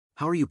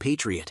How are you,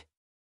 Patriot?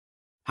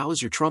 How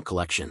is your Trump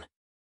collection?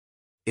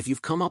 If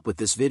you've come up with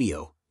this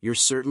video, you're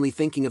certainly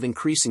thinking of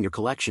increasing your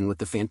collection with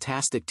the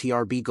fantastic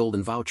TRB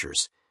Golden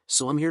Vouchers,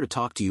 so I'm here to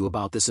talk to you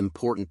about this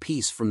important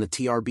piece from the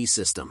TRB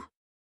system.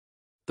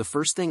 The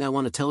first thing I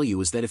want to tell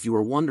you is that if you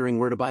are wondering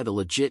where to buy the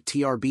legit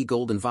TRB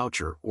Golden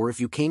Voucher, or if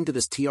you came to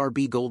this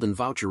TRB Golden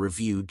Voucher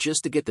review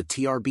just to get the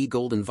TRB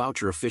Golden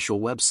Voucher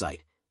official website,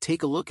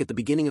 take a look at the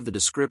beginning of the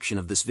description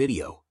of this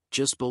video,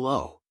 just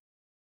below.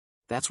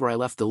 That's where I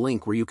left the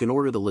link where you can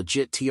order the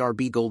legit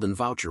TRB Golden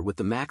Voucher with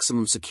the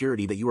maximum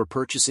security that you are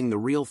purchasing the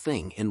real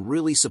thing and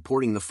really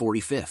supporting the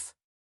 45th.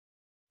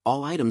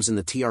 All items in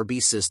the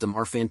TRB system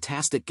are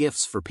fantastic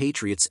gifts for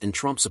patriots and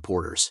Trump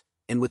supporters,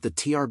 and with the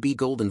TRB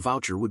Golden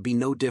Voucher would be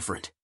no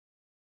different.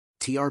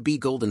 TRB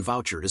Golden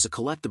Voucher is a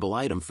collectible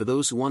item for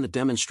those who want to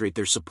demonstrate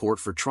their support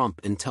for Trump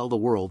and tell the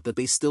world that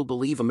they still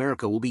believe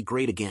America will be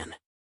great again.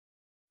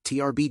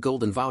 TRB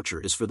Golden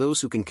Voucher is for those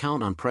who can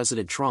count on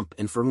President Trump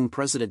and for whom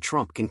President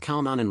Trump can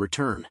count on in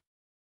return.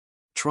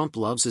 Trump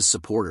loves his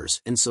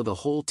supporters, and so the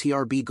whole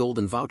TRB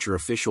Golden Voucher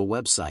official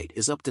website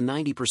is up to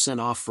 90%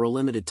 off for a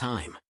limited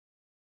time.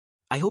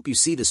 I hope you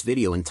see this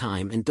video in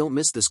time and don't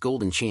miss this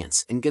golden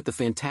chance and get the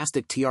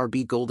fantastic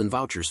TRB Golden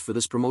Vouchers for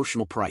this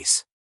promotional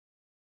price.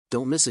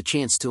 Don't miss a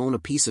chance to own a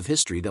piece of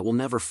history that will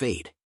never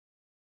fade.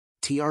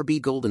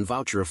 TRB Golden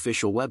Voucher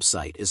official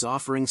website is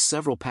offering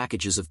several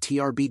packages of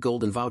TRB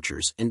Golden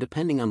Vouchers, and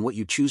depending on what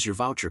you choose, your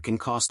voucher can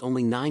cost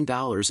only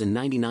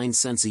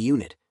 $9.99 a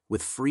unit,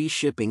 with free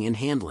shipping and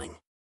handling.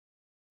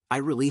 I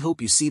really hope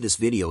you see this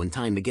video in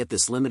time to get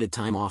this limited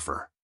time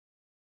offer.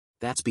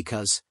 That's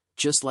because,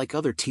 just like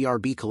other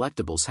TRB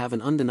collectibles have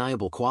an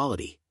undeniable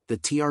quality, the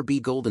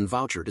TRB Golden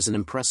Voucher is an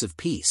impressive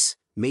piece,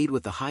 made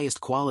with the highest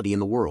quality in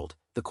the world,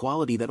 the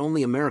quality that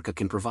only America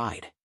can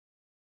provide.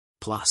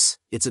 Plus,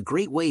 it's a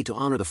great way to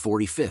honor the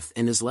 45th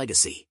and his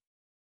legacy.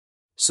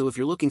 So if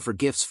you're looking for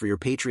gifts for your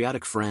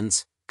patriotic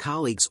friends,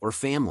 colleagues or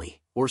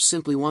family, or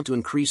simply want to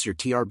increase your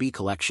TRB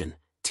collection,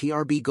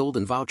 TRB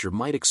Golden Voucher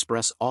might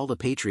express all the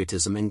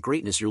patriotism and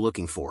greatness you're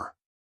looking for.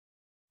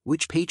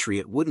 Which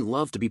patriot wouldn't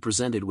love to be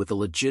presented with a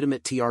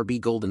legitimate TRB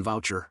Golden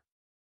Voucher?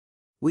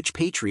 Which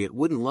patriot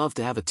wouldn't love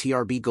to have a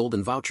TRB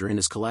Golden Voucher in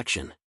his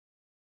collection?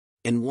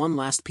 And one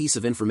last piece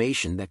of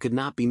information that could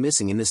not be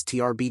missing in this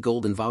TRB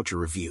Golden Voucher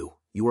review: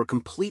 you are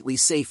completely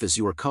safe as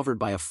you are covered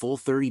by a full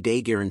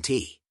 30-day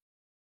guarantee.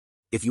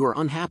 If you are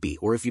unhappy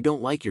or if you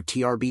don't like your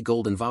TRB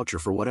Golden Voucher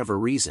for whatever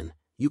reason,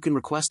 you can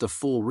request a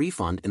full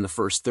refund in the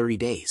first 30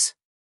 days.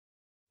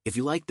 If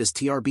you like this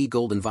TRB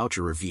Golden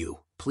Voucher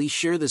review, please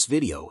share this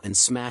video and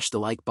smash the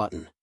like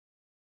button.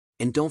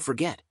 And don't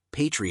forget,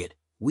 Patriot,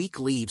 weak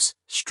leaves,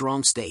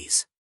 strong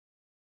stays.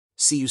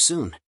 See you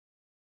soon.